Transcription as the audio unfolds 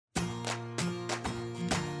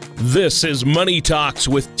This is Money Talks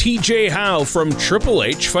with TJ Howe from Triple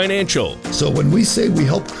H Financial. So when we say we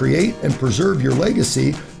help create and preserve your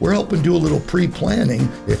legacy, we're helping do a little pre-planning.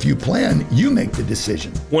 If you plan, you make the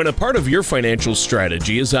decision. When a part of your financial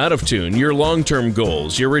strategy is out of tune, your long-term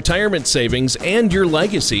goals, your retirement savings, and your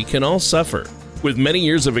legacy can all suffer. With many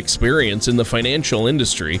years of experience in the financial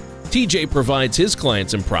industry, TJ provides his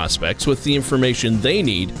clients and prospects with the information they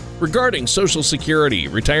need regarding Social Security,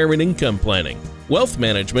 retirement income planning, wealth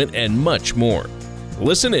management, and much more.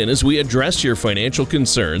 Listen in as we address your financial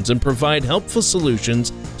concerns and provide helpful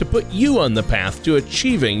solutions to put you on the path to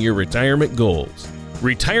achieving your retirement goals.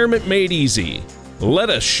 Retirement made easy. Let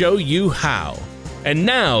us show you how. And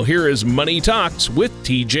now, here is Money Talks with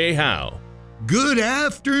TJ Howe. Good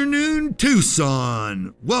afternoon,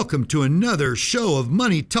 Tucson. Welcome to another show of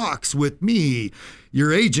Money Talks with me,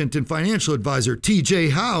 your agent and financial advisor,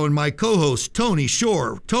 TJ Howe, and my co-host, Tony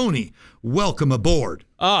Shore. Tony, welcome aboard.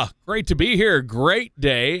 Great to be here. Great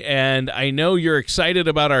day. And I know you're excited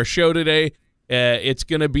about our show today. It's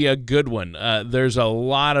going to be a good one. There's a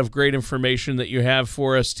lot of great information that you have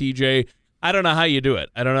for us, TJ. I don't know how you do it.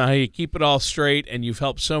 I don't know how you keep it all straight, and you've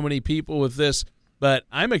helped so many people with this. But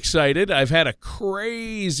I'm excited. I've had a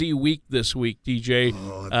crazy week this week,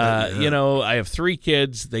 TJ. I have 3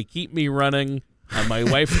 kids. They keep me running. My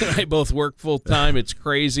wife and I both work full time. It's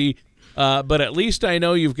crazy. But at least I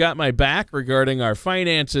know you've got my back regarding our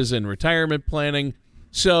finances and retirement planning.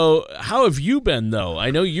 So how have you been, though?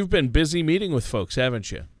 I know you've been busy meeting with folks,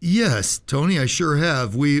 haven't you? Yes, Tony, I sure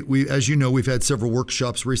have. We as you know, we've had several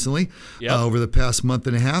workshops recently over the past month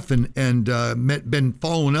and a half, and been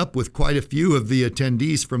following up with quite a few of the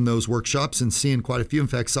attendees from those workshops and seeing quite a few. In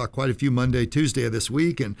fact, saw quite a few Monday, Tuesday of this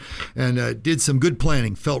week, and did some good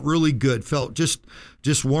planning. Felt really good. Felt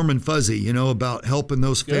just warm and fuzzy, about helping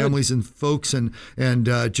those families and folks, and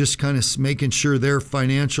just kind of making sure their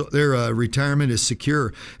retirement is secure,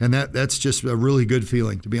 and that's just a really good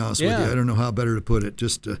feeling, to be honest with you. I don't know how better to put it.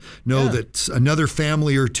 Just to know that another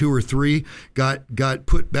family or 2 or 3 got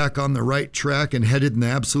put back on the right track and headed in the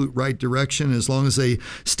absolute right direction. As long as they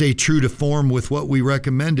stay true to form with what we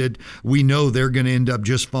recommended, we know they're going to end up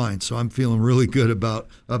just fine. So I'm feeling really good about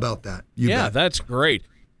that. You bet. That's great.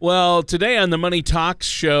 Well, today on the Money Talks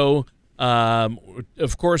show,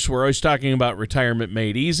 of course, we're always talking about retirement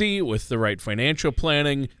made easy with the right financial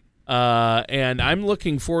planning. And I'm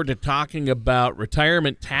looking forward to talking about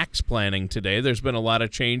retirement tax planning today. There's been a lot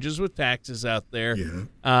of changes with taxes out there.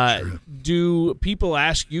 Sure. Do people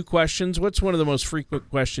ask you questions? What's one of the most frequent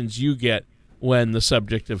questions you get when the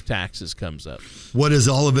subject of taxes comes up? What does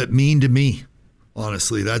all of it mean to me?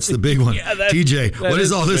 Honestly, that's the big one. TJ, what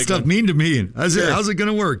does all this stuff mean to me? How's it going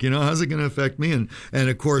to work? How's it going to affect me? And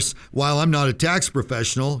of course, while I'm not a tax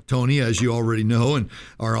professional, Tony, as you already know, and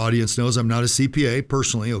our audience knows, I'm not a CPA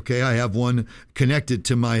personally. Okay, I have one connected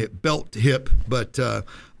to my belt hip, but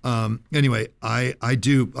anyway, I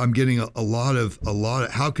do. I'm getting a lot of.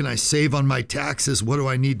 How can I save on my taxes? What do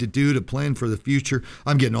I need to do to plan for the future?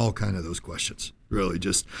 I'm getting all kind of those questions. Really,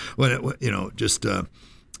 just when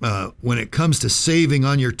when it comes to saving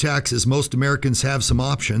on your taxes, most Americans have some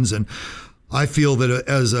options, and I feel that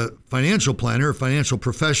as a financial planner, a financial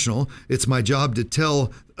professional, it's my job to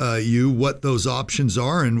tell you what those options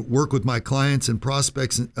are and work with my clients and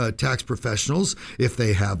prospects, tax professionals, if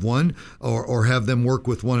they have one, or have them work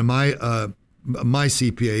with one of my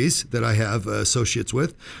CPAs that I have associates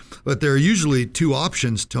with. But there are usually 2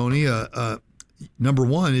 options, Tony. Number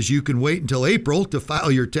one is you can wait until April to file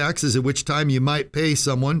your taxes, at which time you might pay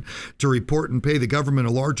someone to report and pay the government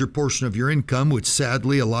a larger portion of your income, which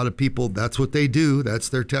sadly a lot of people, that's what they do. That's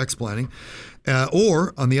their tax planning.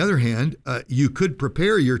 Or, on the other hand, you could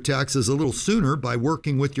prepare your taxes a little sooner by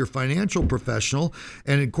working with your financial professional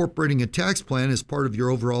and incorporating a tax plan as part of your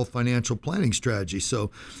overall financial planning strategy. So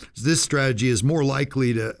this strategy is more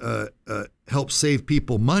likely to help save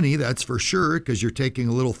people money, that's for sure, because you're taking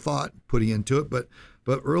a little thought putting into it. But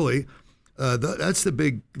really, those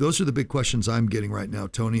are the big questions I'm getting right now,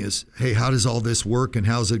 Tony, is, hey, how does all this work and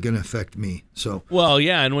how's it going to affect me? So, well,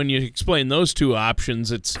 yeah, and when you explain those 2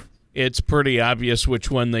 options, it's pretty obvious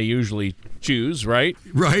which one they usually choose, right?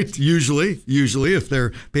 Right. Usually, if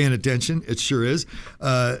they're paying attention, it sure is.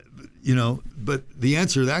 But the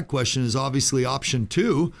answer to that question is obviously option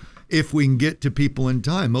 2, if we can get to people in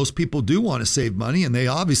time. Most people do want to save money, and they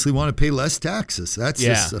obviously want to pay less taxes. That's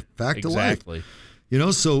just a fact of life.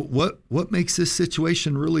 So what makes this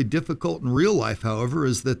situation really difficult in real life, however,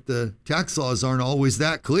 is that the tax laws aren't always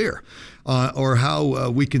that clear, or how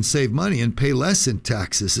we can save money and pay less in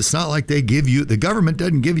taxes. It's not like the government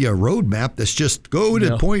doesn't give you a roadmap that's just go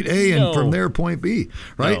to point A and from there point B,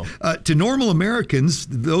 right? No. To normal Americans,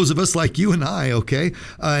 those of us like you and I, okay,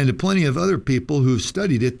 and to plenty of other people who've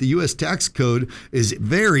studied it, the U.S. tax code is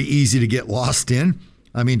very easy to get lost in.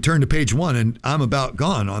 I mean, turn to page 1 and I'm about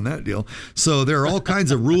gone on that deal. So there are all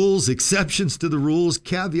kinds of rules, exceptions to the rules,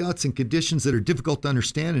 caveats and conditions that are difficult to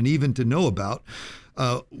understand and even to know about.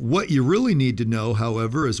 What you really need to know,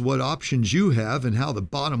 however, is what options you have and how the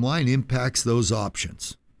bottom line impacts those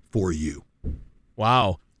options for you.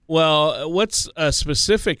 Wow. Well, what's a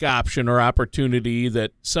specific option or opportunity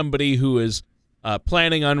that somebody who is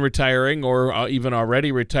planning on retiring or even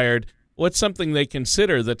already retired, what's something they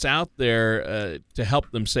consider that's out there to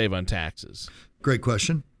help them save on taxes? Great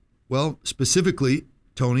question. Well, specifically,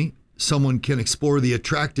 Tony, someone can explore the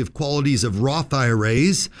attractive qualities of Roth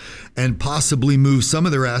IRAs and possibly move some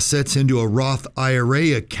of their assets into a Roth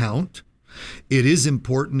IRA account. It is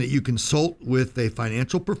important that you consult with a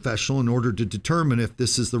financial professional in order to determine if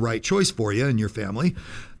this is the right choice for you and your family.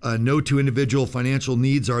 No two individual financial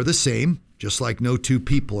needs are the same, just like no two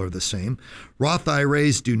people are the same. Roth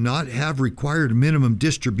IRAs do not have required minimum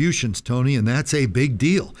distributions, Tony, and that's a big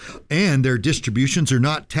deal. And their distributions are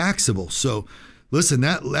not taxable. So listen,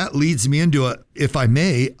 that leads me into if I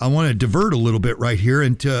may, I want to divert a little bit right here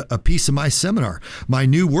into a piece of my seminar. My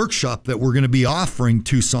new workshop that we're going to be offering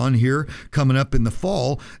Tucson here coming up in the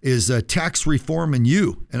fall is Tax Reform and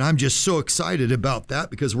You. And I'm just so excited about that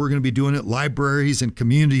because we're going to be doing it at libraries and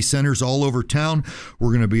community centers all over town. We're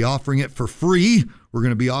going to be offering it for free. We're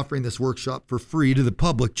going to be offering this workshop for free to the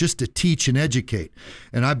public just to teach and educate.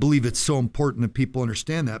 And I believe it's so important that people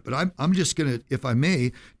understand that. But I'm just going to, if I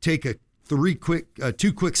may, take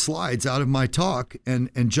two quick slides out of my talk and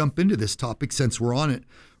jump into this topic since we're on it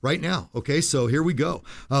right now. Okay, so here we go.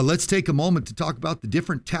 Let's take a moment to talk about the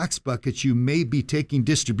different tax buckets you may be taking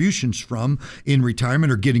distributions from in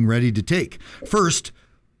retirement or getting ready to take. First,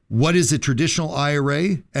 what is a traditional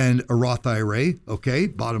IRA and a Roth IRA? Okay,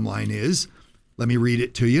 bottom line is, let me read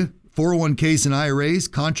it to you. 401ks and IRAs,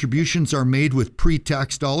 contributions are made with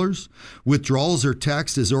pre-tax dollars. Withdrawals are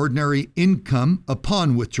taxed as ordinary income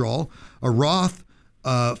upon withdrawal. A Roth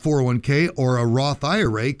 401k or a Roth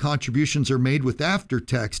IRA, contributions are made with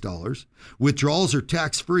after-tax dollars. Withdrawals are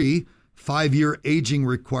tax-free. 5-year aging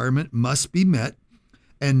requirement must be met,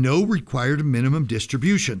 and no required minimum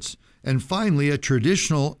distributions. And finally, a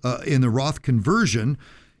traditional in the Roth conversion,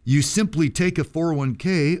 you simply take a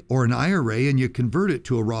 401k or an IRA and you convert it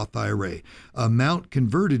to a Roth IRA. Amount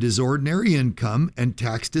converted is ordinary income and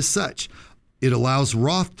taxed as such. It allows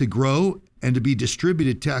Roth to grow and to be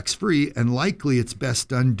distributed tax-free, and likely it's best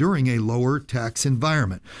done during a lower tax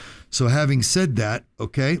environment. So having said that,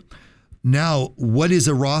 okay, now what is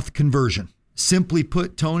a Roth conversion? Simply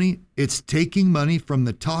put, Tony, it's taking money from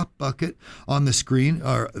the top bucket on the screen,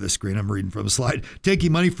 I'm reading from a slide,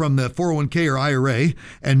 taking money from the 401k or IRA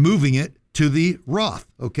and moving it to the Roth,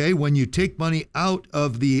 okay? When you take money out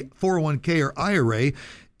of the 401k or IRA,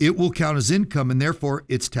 it will count as income and therefore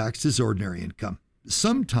it's taxed as ordinary income.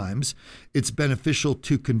 Sometimes it's beneficial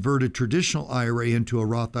to convert a traditional IRA into a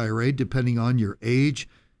Roth IRA depending on your age,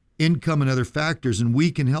 income, and other factors, and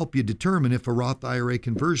we can help you determine if a Roth IRA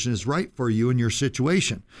conversion is right for you and your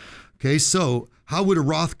situation. Okay, so how would a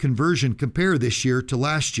Roth conversion compare this year to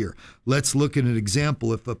last year? Let's look at an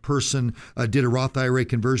example. If a person did a Roth IRA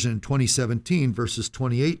conversion in 2017 versus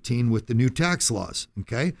 2018 with the new tax laws,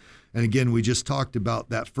 okay? And again, we just talked about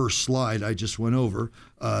that first slide I just went over.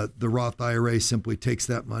 The Roth IRA simply takes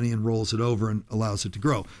that money and rolls it over and allows it to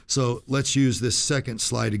grow. So let's use this second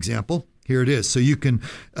slide example. Here it is. So you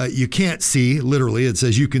can't see, literally, it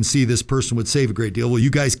says you can see this person would save a great deal. Well, you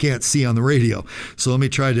guys can't see on the radio. So let me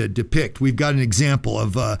try to depict. We've got an example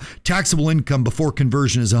of taxable income before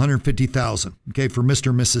conversion is $150,000, okay, for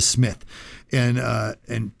Mr. and Mrs. Smith.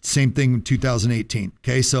 And same thing in 2018.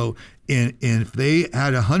 Okay, so if they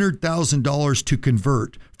had $100,000 to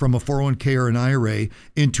convert from a 401k or an IRA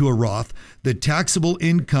into a Roth, the taxable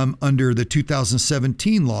income under the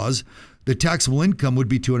 2017 laws, the taxable income would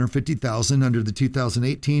be $250,000. Under the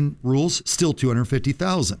 2018 rules, still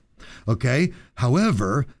 $250,000. Okay.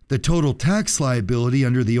 However, the total tax liability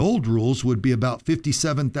under the old rules would be about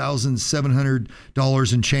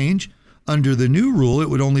 $57,700 and change. Under the new rule,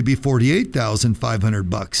 it would only be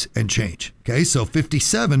 $48,500 and change. Okay, so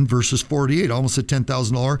 57 versus 48, almost a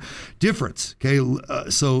 $10,000 difference. Okay,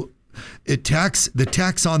 so the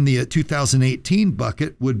tax on the 2018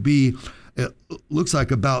 bucket would be it looks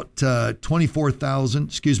like about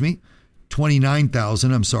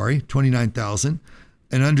 29,000.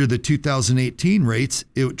 And under the 2018 rates,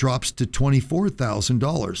 it drops to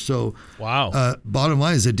 $24,000. So, wow. Bottom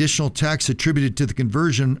line is additional tax attributed to the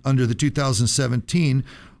conversion under the 2017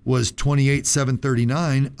 was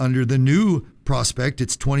 $28,739. Under the new prospect,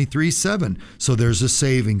 it's $23,700. So there's a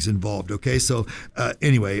savings involved. Okay. So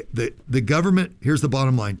anyway, the government, here's the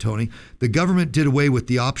bottom line, Tony. The government did away with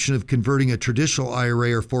the option of converting a traditional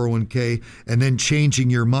IRA or 401k and then changing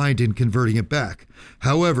your mind and converting it back.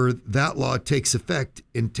 However, that law takes effect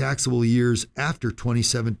in taxable years after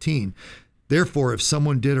 2017. Therefore, if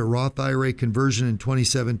someone did a Roth IRA conversion in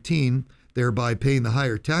 2017, thereby paying the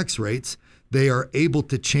higher tax rates, they are able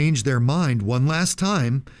to change their mind one last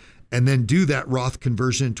time and then do that Roth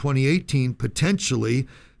conversion in 2018, potentially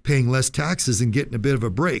paying less taxes and getting a bit of a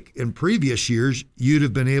break. In previous years, you'd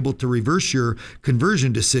have been able to reverse your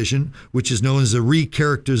conversion decision, which is known as a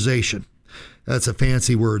recharacterization. That's a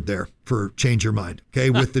fancy word there for change your mind. Okay.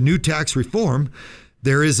 With the new tax reform,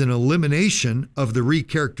 there is an elimination of the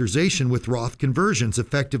recharacterization with Roth conversions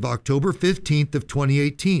effective October 15th of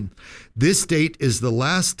 2018. This date is the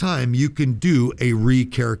last time you can do a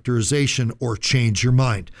recharacterization or change your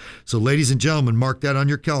mind. So ladies and gentlemen, mark that on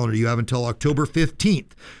your calendar. You have until October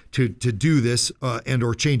 15th to do this and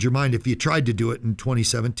or change your mind if you tried to do it in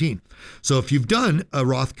 2017. So if you've done a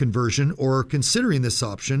Roth conversion or are considering this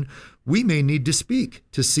option, we may need to speak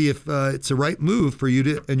to see if it's the right move for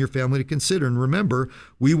you and your family to consider. And remember,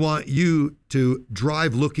 we want you to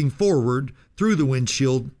drive looking forward through the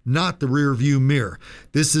windshield, not the rear view mirror.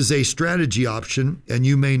 This is a strategy option, and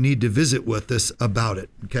you may need to visit with us about it.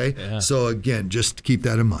 Okay. Yeah. So again, just keep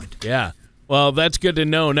that in mind. Yeah. Well, that's good to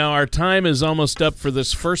know. Now, our time is almost up for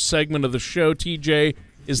this first segment of the show, TJ.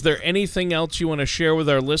 Is there anything else you want to share with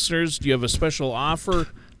our listeners? Do you have a special offer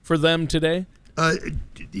for them today?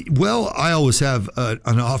 Well, I always have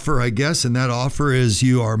an offer, I guess, and that offer is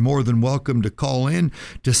you are more than welcome to call in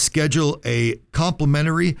to schedule a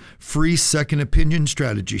complimentary free second opinion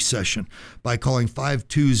strategy session by calling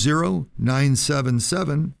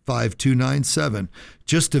 520-977-5297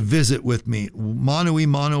 just to visit with me,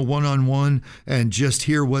 mano-a-mano, one-on-one, and just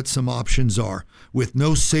hear what some options are with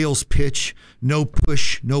no sales pitch, no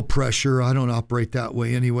push, no pressure. I don't operate that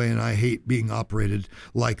way anyway, and I hate being operated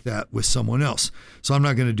like that with someone else. So I'm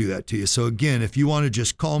not going to do that to you. So again, if you want to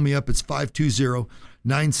just call me up, it's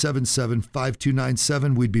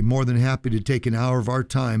 520-977-5297. We'd be more than happy to take an hour of our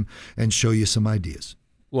time and show you some ideas.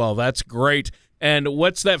 Well, that's great. And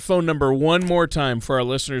what's that phone number one more time for our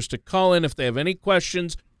listeners to call in if they have any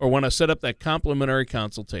questions or want to set up that complimentary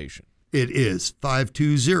consultation? It is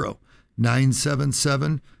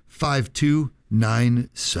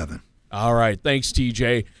 520-977-5297. All right. Thanks,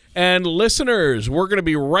 TJ. And listeners, we're going to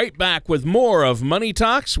be right back with more of Money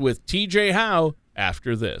Talks with TJ Howe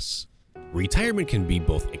after this. Retirement can be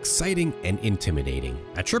both exciting and intimidating.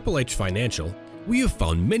 At Triple H Financial, we have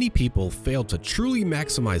found many people fail to truly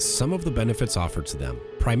maximize some of the benefits offered to them,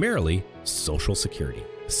 primarily Social Security.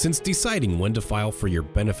 Since deciding when to file for your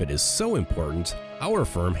benefit is so important, our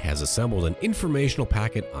firm has assembled an informational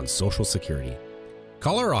packet on Social Security.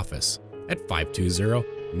 Call our office at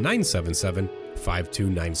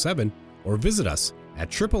 520-977-5297 or visit us at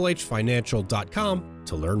triplehfinancial.com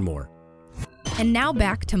to learn more. And now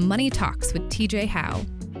back to Money Talks with TJ Howe.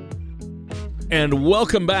 And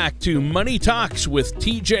welcome back to Money Talks with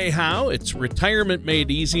TJ Howe. It's retirement made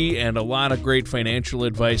easy and a lot of great financial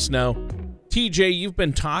advice. Now, TJ, you've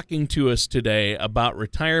been talking to us today about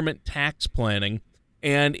retirement tax planning.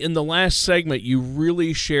 And in the last segment, you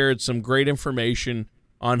really shared some great information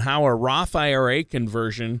on how a Roth IRA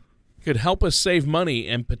conversion could help us save money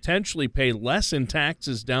and potentially pay less in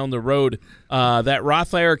taxes down the road. That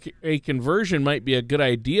Roth IRA conversion might be a good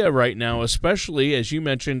idea right now, especially, as you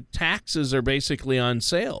mentioned, taxes are basically on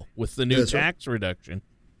sale with the new tax reduction.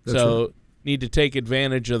 So need to take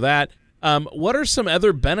advantage of that. What are some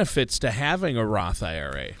other benefits to having a Roth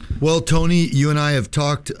IRA? Well, Tony, you and I have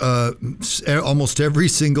talked almost every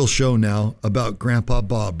single show now about Grandpa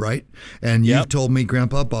Bob, right? And you've told me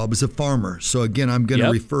Grandpa Bob is a farmer. So again, I'm going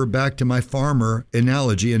to refer back to my farmer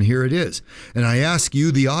analogy, and here it is. And I ask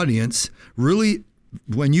you, the audience, really,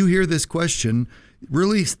 when you hear this question,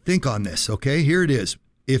 really think on this, okay? Here it is.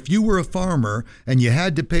 If you were a farmer and you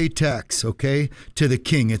had to pay tax, okay, to the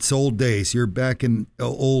king, it's old days. You're back in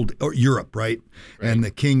old Europe, right? And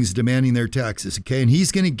the king's demanding their taxes, okay? And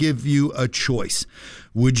he's going to give you a choice.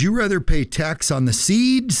 Would you rather pay tax on the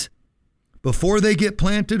seeds before they get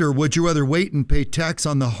planted, or would you rather wait and pay tax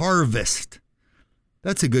on the harvest?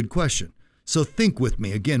 That's a good question. So think with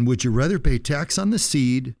me. Again, would you rather pay tax on the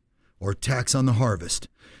seed or tax on the harvest.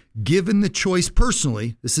 Given the choice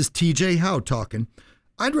personally, this is TJ Howe talking,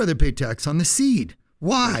 I'd rather pay tax on the seed.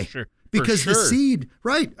 Why? Sure. Because the seed,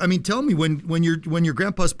 right? I mean, tell me when your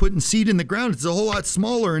grandpa's putting seed in the ground, it's a whole lot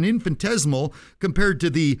smaller and infinitesimal compared to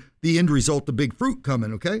the end result, the big fruit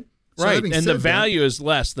coming. Okay, so right, and the value is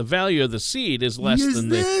less. The value of the seed is less than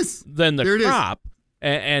the crop,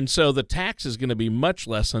 and so the tax is going to be much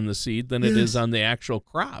less on the seed than it is on the actual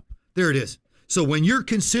crop. There it is. So when you're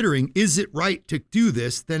considering, is it right to do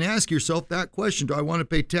this, then ask yourself that question. Do I want to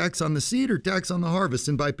pay tax on the seed or tax on the harvest?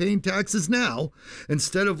 And by paying taxes now,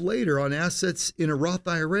 instead of later on assets in a Roth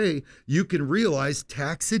IRA, you can realize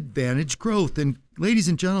tax advantage growth. And ladies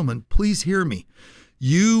and gentlemen, please hear me.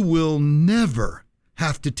 You will never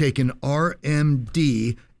have to take an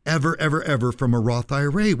RMD ever from a Roth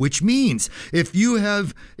IRA, which means if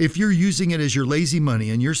you're using it as your lazy money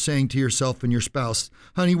and you're saying to yourself and your spouse,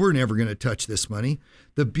 honey, we're never going to touch this money.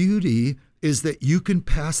 The beauty is that you can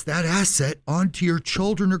pass that asset on to your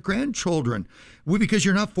children or grandchildren because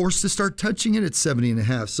you're not forced to start touching it at 70 and a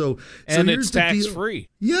half. So it's tax free.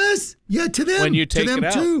 Yes. Yeah. To them, when you take to them it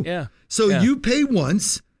out. too. Yeah. So you pay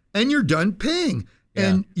once and you're done paying.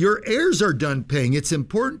 And your heirs are done paying. It's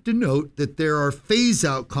important to note that there are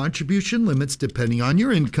phase-out contribution limits depending on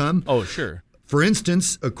your income. Oh, sure. For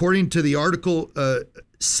instance, according to the article,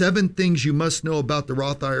 7 Things You Must Know About the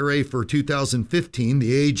Roth IRA for 2015,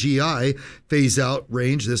 the AGI phase-out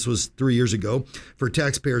range, this was 3 years ago, for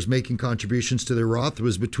taxpayers making contributions to their Roth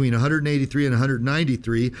was between $183 and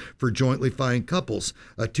 $193 for jointly filing couples,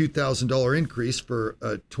 a $2,000 increase for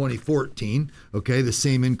 2014. Okay, the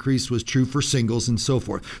same increase was true for singles and so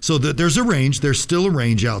forth. So there's a range. There's still a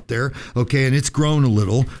range out there, okay, and it's grown a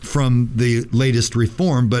little from the latest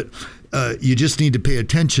reform, but you just need to pay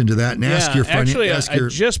attention to that and ask your I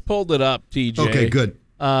just pulled it up, TJ. Okay, good.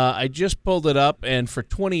 I just pulled it up, and for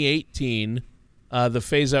 2018, the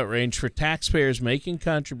phase-out range for taxpayers making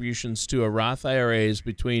contributions to a Roth IRA is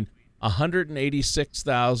between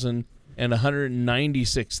 $186,000 and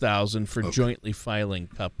 $196,000 for jointly filing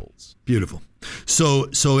couples. Beautiful. So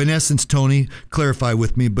in essence, Tony, clarify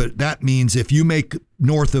with me, but that means if you make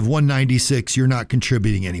north of 196, you're not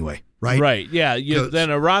contributing anyway. Right. Right. Yeah. Then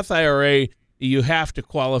a Roth IRA, you have to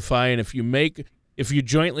qualify, and if you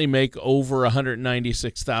jointly make over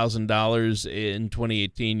 $196,000 in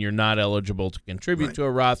 2018, you're not eligible to contribute to a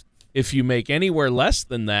Roth. If you make anywhere less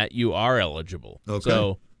than that, you are eligible. Okay.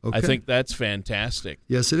 So I think that's fantastic.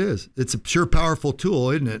 Yes, it is. It's a sure powerful tool,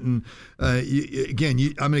 isn't it? And I'm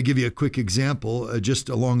going to give you a quick example just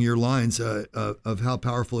along your lines of how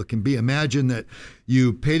powerful it can be. Imagine that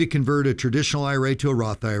you pay to convert a traditional IRA to a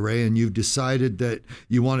Roth IRA, and you've decided that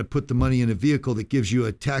you want to put the money in a vehicle that gives you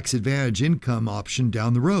a tax advantage income option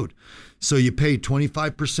down the road. So you pay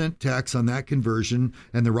 25% tax on that conversion,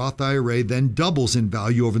 and the Roth IRA then doubles in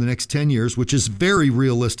value over the next 10 years, which is very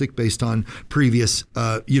realistic based on previous,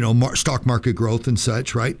 stock market growth and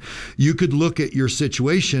such, right? You could look at your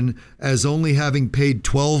situation as only having paid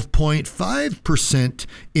 12.5%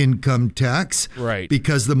 income tax, right,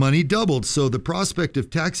 because the money doubled. So the prospect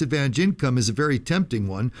of tax advantage income is a very tempting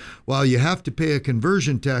one. While you have to pay a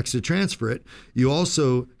conversion tax to transfer it, you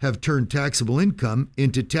also have turned taxable income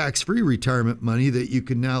into tax-free retirement money that you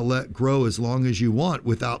can now let grow as long as you want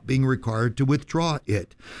without being required to withdraw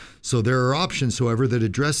it. So there are options, however, that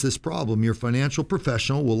address this problem. Your financial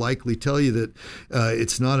professional will likely tell you that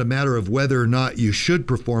it's not a matter of whether or not you should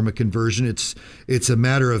perform a conversion. It's a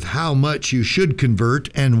matter of how much you should convert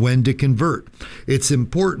and when to convert. It's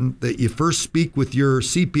important that you first speak with your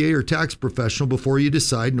CPA or tax professional before you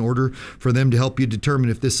decide, in order for them to help you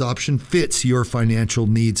determine if this option fits your financial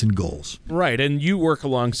needs and goals. Right, and you work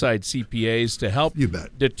alongside CPAs to help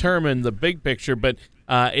determine the big picture, but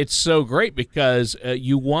it's so great because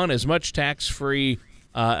you want as much tax-free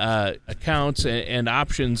accounts and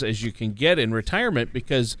options as you can get in retirement,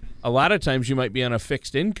 because a lot of times you might be on a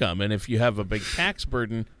fixed income, and if you have a big tax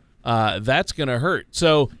burden, that's going to hurt.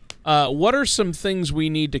 So what are some things we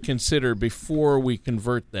need to consider before we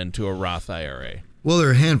convert then to a Roth IRA? Well, there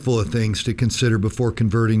are a handful of things to consider before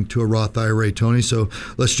converting to a Roth IRA, Tony, so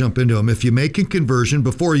let's jump into them. If you make a conversion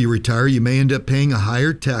before you retire, you may end up paying a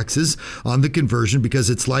higher taxes on the conversion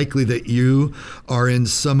because it's likely that you are in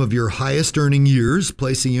some of your highest earning years,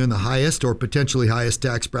 placing you in the highest or potentially highest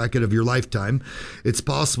tax bracket of your lifetime. It's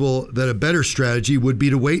possible that a better strategy would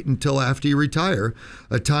be to wait until after you retire,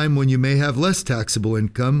 a time when you may have less taxable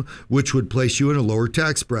income, which would place you in a lower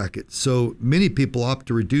tax bracket. So many people opt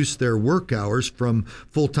to reduce their work hours from from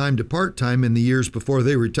full-time to part-time in the years before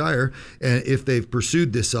they retire. And if they've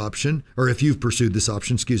pursued this option, or if you've pursued this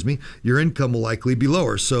option, your income will likely be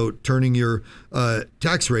lower. So turning your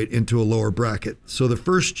tax rate into a lower bracket. So the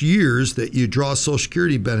first years that you draw Social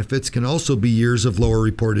Security benefits can also be years of lower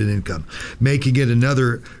reported income, making it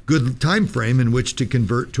another good time frame in which to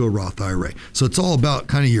convert to a Roth IRA. So it's all about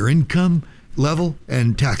kind of your income level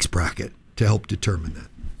and tax bracket to help determine that.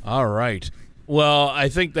 All right. Well, I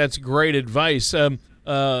think that's great advice.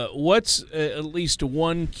 What's at least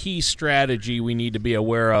one key strategy we need to be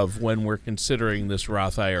aware of when we're considering this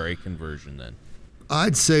Roth IRA conversion then?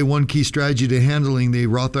 I'd say one key strategy to handling the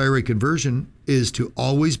Roth IRA conversion is to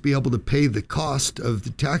always be able to pay the cost of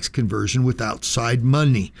the tax conversion with outside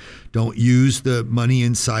money. Don't use the money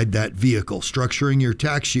inside that vehicle. Structuring your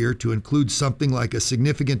tax year to include something like a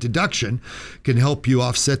significant deduction can help you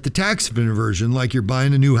offset the tax conversion, like you're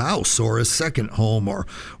buying a new house or a second home or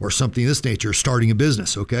something of this nature, starting a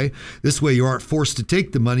business, okay? This way you aren't forced to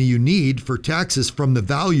take the money you need for taxes from the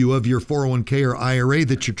value of your 401k or IRA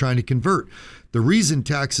that you're trying to convert. The reason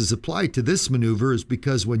taxes apply to this maneuver is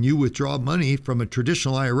because when you withdraw money from a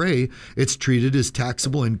traditional IRA, it's treated as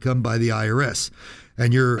taxable income by the IRS.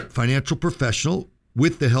 And your financial professional,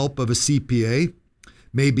 with the help of a CPA,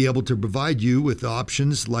 may be able to provide you with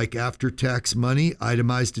options like after-tax money,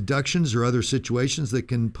 itemized deductions, or other situations that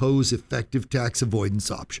can pose effective tax avoidance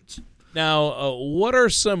options. Now, what are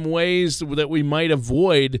some ways that we might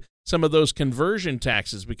avoid some of those conversion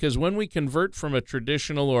taxes? Because when we convert from a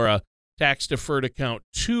traditional or a tax-deferred account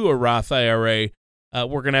to a Roth IRA,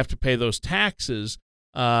 we're going to have to pay those taxes,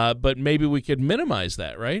 but maybe we could minimize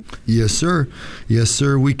that, right? Yes, sir. Yes,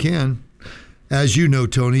 sir, we can. As you know,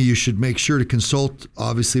 Tony, you should make sure to consult,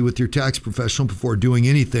 obviously, with your tax professional before doing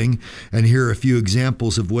anything. And here are a few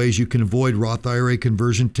examples of ways you can avoid Roth IRA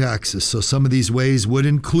conversion taxes. So some of these ways would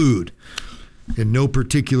include, in no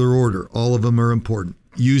particular order, all of them are important,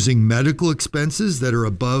 using medical expenses that are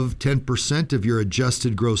above 10% of your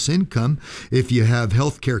adjusted gross income. If you have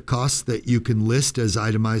healthcare costs that you can list as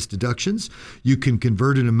itemized deductions, you can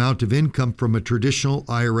convert an amount of income from a traditional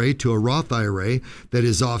IRA to a Roth IRA that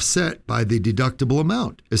is offset by the deductible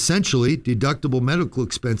amount. Essentially, deductible medical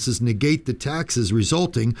expenses negate the taxes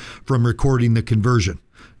resulting from recording the conversion.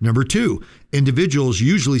 Number two, individuals,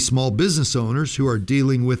 usually small business owners who are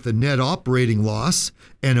dealing with the net operating loss,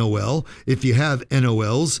 NOL. If you have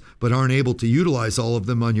NOLs but aren't able to utilize all of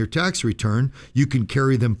them on your tax return, you can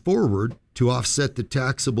carry them forward to offset the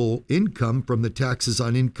taxable income from the taxes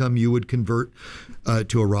on income you would convert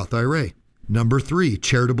to a Roth IRA. Number three,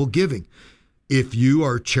 charitable giving. If you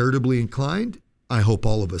are charitably inclined, I hope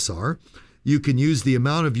all of us are, you can use the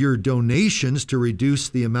amount of your donations to reduce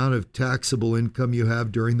the amount of taxable income you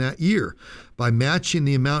have during that year. By matching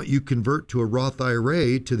the amount you convert to a Roth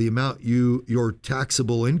IRA to the amount your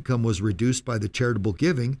taxable income was reduced by the charitable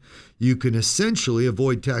giving, you can essentially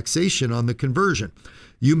avoid taxation on the conversion.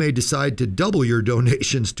 You may decide to double your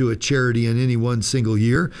donations to a charity in any one single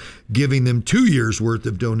year, giving them 2 years' worth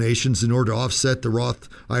of donations in order to offset the Roth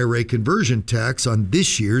IRA conversion tax on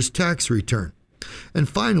this year's tax return. And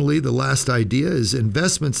finally, the last idea is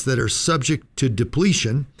investments that are subject to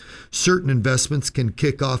depletion. Certain investments can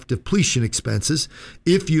kick off depletion expenses.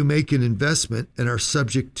 If you make an investment and are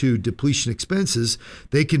subject to depletion expenses,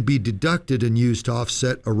 they can be deducted and used to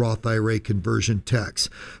offset a Roth IRA conversion tax.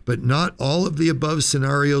 But not all of the above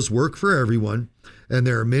scenarios work for everyone, and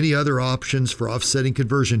there are many other options for offsetting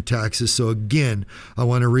conversion taxes. So again, I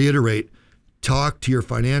want to reiterate, talk to your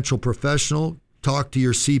financial professional, talk to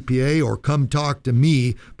your CPA, or come talk to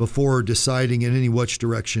me before deciding in any which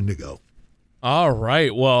direction to go. All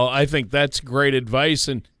right. Well, I think that's great advice,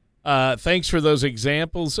 and thanks for those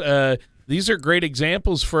examples. These are great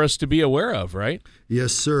examples for us to be aware of, right?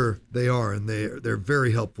 Yes, sir, they are, and they're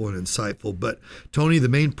very helpful and insightful. But, Tony, the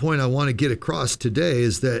main point I want to get across today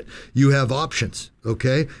is that you have options,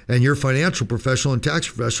 okay? And your financial professional and tax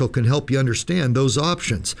professional can help you understand those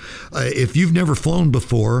options. If you've never flown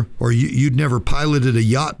before, or you'd never piloted a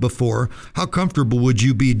yacht before, how comfortable would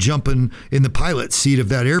you be jumping in the pilot's seat of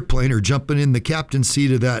that airplane or jumping in the captain's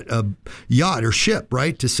seat of that yacht or ship,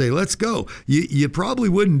 right? To say, let's go. You probably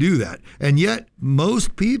wouldn't do that. And yet,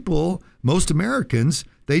 most people, most Americans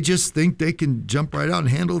They just think they can jump right out and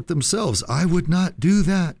handle it themselves. I would not do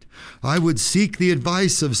that. I would seek the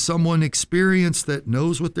advice of someone experienced that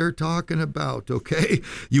knows what they're talking about, okay?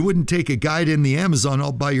 You wouldn't take a guide in the Amazon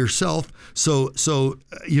all by yourself. So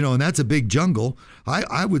and that's a big jungle.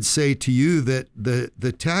 I would say to you that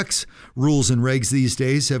the tax rules and regs these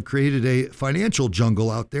days have created a financial jungle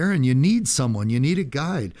out there, and you need someone, you need a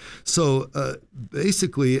guide. So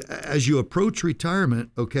basically, as you approach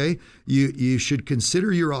retirement, okay, you should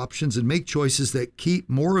consider your options and make choices that keep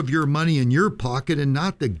more of your money in your pocket and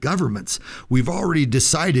not the government's. We've already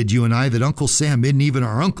decided, you and I, that Uncle Sam isn't even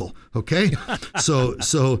our uncle, okay? So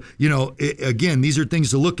again, these are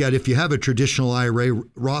things to look at. If you have a traditional IRA,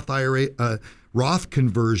 Roth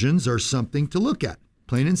conversions are something to look at.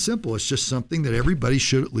 Plain and simple. It's just something that everybody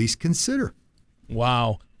should at least consider.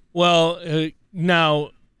 Wow. Well,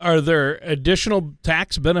 now, are there additional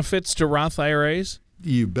tax benefits to Roth IRAs?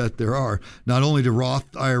 You bet there are. Not only do Roth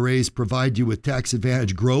IRAs provide you with tax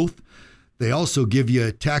advantage growth, they also give you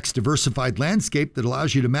a tax diversified landscape that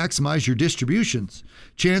allows you to maximize your distributions.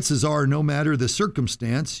 Chances are, no matter the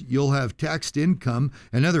circumstance, you'll have taxed income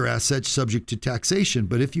and other assets subject to taxation.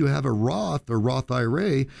 But if you have a Roth or Roth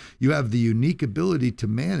IRA, you have the unique ability to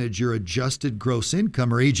manage your adjusted gross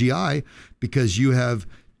income, or AGI, because you have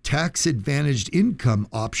tax-advantaged income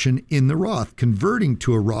option in the Roth. Converting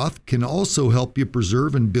to a Roth can also help you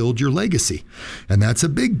preserve and build your legacy. And that's a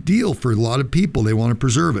big deal for a lot of people. They want to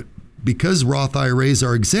preserve it. Because Roth IRAs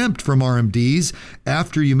are exempt from RMDs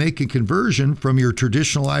after you make a conversion from your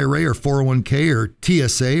traditional IRA or 401k or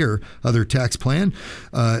TSA or other tax plan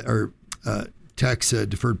or tax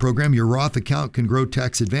deferred program, your Roth account can grow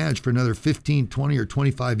tax advantage for another 15, 20, or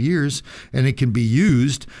 25 years, and it can be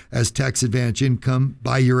used as tax advantage income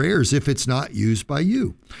by your heirs if it's not used by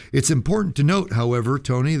you. It's important to note, however,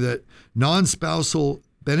 Tony, that non-spousal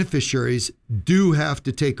beneficiaries do have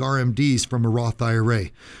to take RMDs from a Roth IRA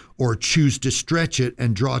or choose to stretch it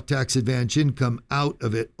and draw tax advantage income out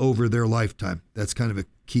of it over their lifetime. That's kind of a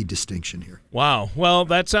key distinction here. Wow. Well,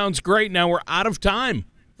 that sounds great. Now we're out of time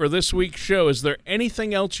for this week's show. Is there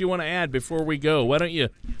anything else you want to add before we go? Why don't you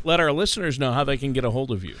let our listeners know how they can get a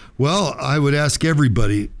hold of you? Well, I would ask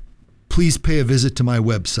everybody, please pay a visit to my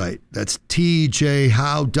website. That's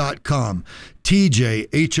tjhowe.com,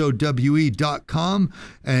 tjhowe.com,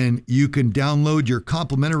 and you can download your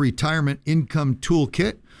complimentary retirement income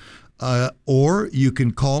toolkit, or you can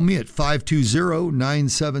call me at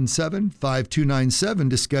 520-977-5297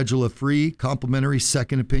 to schedule a free complimentary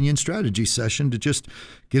second opinion strategy session to just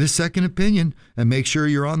get a second opinion and make sure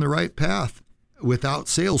you're on the right path without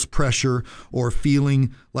sales pressure or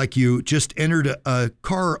feeling like you just entered a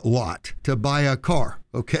car lot to buy a car,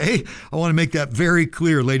 okay? I want to make that very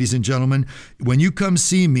clear, ladies and gentlemen. When you come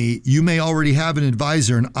see me, you may already have an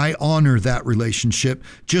advisor, and I honor that relationship.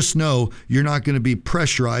 Just know you're not going to be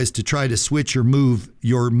pressurized to try to switch or move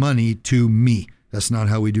your money to me. That's not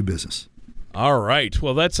how we do business. All right.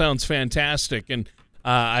 Well, that sounds fantastic. And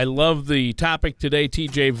I love the topic today,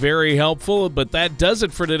 TJ. Very helpful. But that does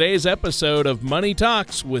it for today's episode of Money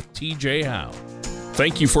Talks with TJ Howe.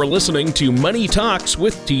 Thank you for listening to Money Talks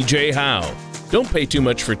with TJ Howe. Don't pay too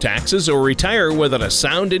much for taxes or retire without a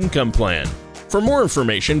sound income plan. For more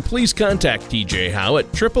information, please contact TJ Howe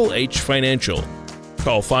at Triple H Financial.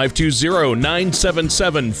 Call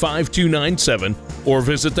 520-977-5297 or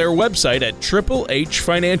visit their website at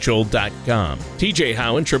triplehfinancial.com. TJ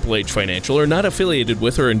Howe and Triple H Financial are not affiliated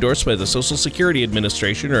with or endorsed by the Social Security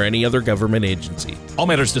Administration or any other government agency. All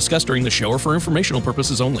matters discussed during the show are for informational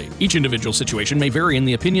purposes only. Each individual situation may vary, and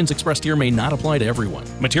the opinions expressed here may not apply to everyone.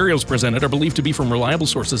 Materials presented are believed to be from reliable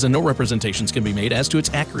sources, and no representations can be made as to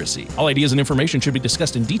its accuracy. All ideas and information should be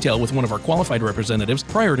discussed in detail with one of our qualified representatives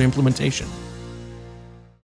prior to implementation.